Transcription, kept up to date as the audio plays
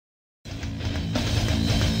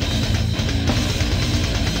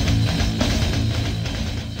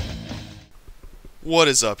What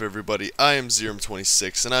is up, everybody? I am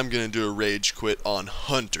Zerum26 and I'm gonna do a rage quit on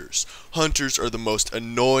hunters. Hunters are the most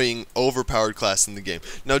annoying, overpowered class in the game.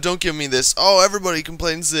 Now don't give me this, oh, everybody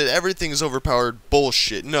complains that everything is overpowered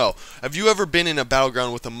bullshit. No. Have you ever been in a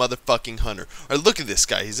battleground with a motherfucking hunter? Alright, look at this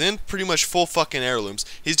guy. He's in pretty much full fucking heirlooms.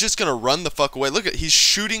 He's just gonna run the fuck away. Look at, he's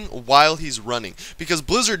shooting while he's running. Because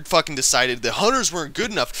Blizzard fucking decided that hunters weren't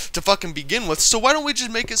good enough to fucking begin with, so why don't we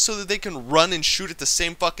just make it so that they can run and shoot at the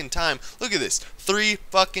same fucking time? Look at this. 3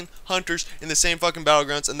 fucking hunters in the same fucking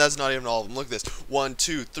battlegrounds, and that's not even all of them. Look at this. 1,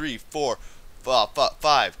 2, 3, 4,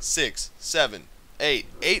 5, 6, 7, 8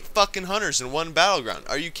 fucking hunters in one battleground.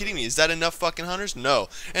 Are you kidding me? Is that enough fucking hunters? No.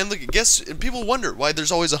 And look, people wonder why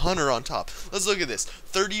there's always a hunter on top. Let's look at this.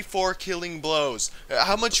 34 killing blows.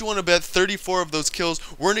 How much you want to bet 34 of those kills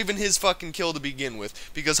weren't even his fucking kill to begin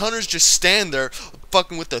with? Because hunters just stand there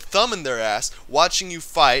fucking with their thumb in their ass, watching you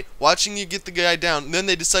fight, watching you get the guy down, and then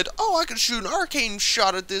they decide, oh, I can shoot an arcane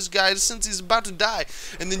shot at this guy since he's about to die,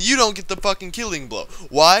 and then you don't get the fucking killing blow.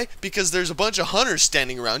 Why? Because there's a bunch of hunters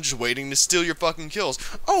standing around just waiting to steal your fucking kills.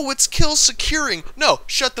 Oh, it's kill securing. No,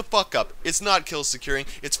 shut the fuck up. It's not kill securing.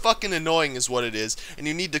 It's fucking annoying is what it is, and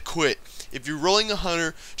you need to quit. If you're rolling a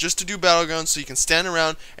hunter just to do battlegrounds so you can stand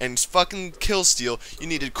around and fucking kill steal, you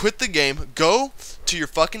need to quit the game, go to your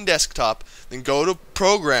fucking desktop, then go to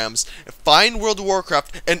programs, find World of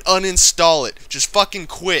Warcraft, and uninstall it. Just fucking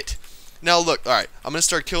quit. Now look, alright, I'm gonna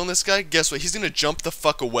start killing this guy. Guess what? He's gonna jump the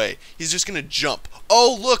fuck away. He's just gonna jump.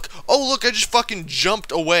 Oh look, I just fucking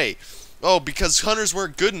jumped away. Oh, because hunters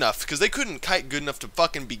weren't good enough, because they couldn't kite good enough to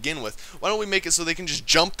fucking begin with. Why don't we make it so they can just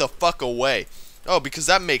jump the fuck away? Oh, because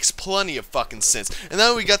that makes plenty of fucking sense. And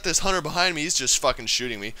then we got this hunter behind me, he's just fucking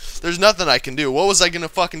shooting me. There's nothing I can do. What was I gonna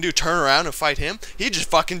fucking do? Turn around and fight him? He'd just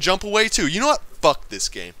fucking jump away too. You know what? Fuck this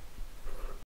game.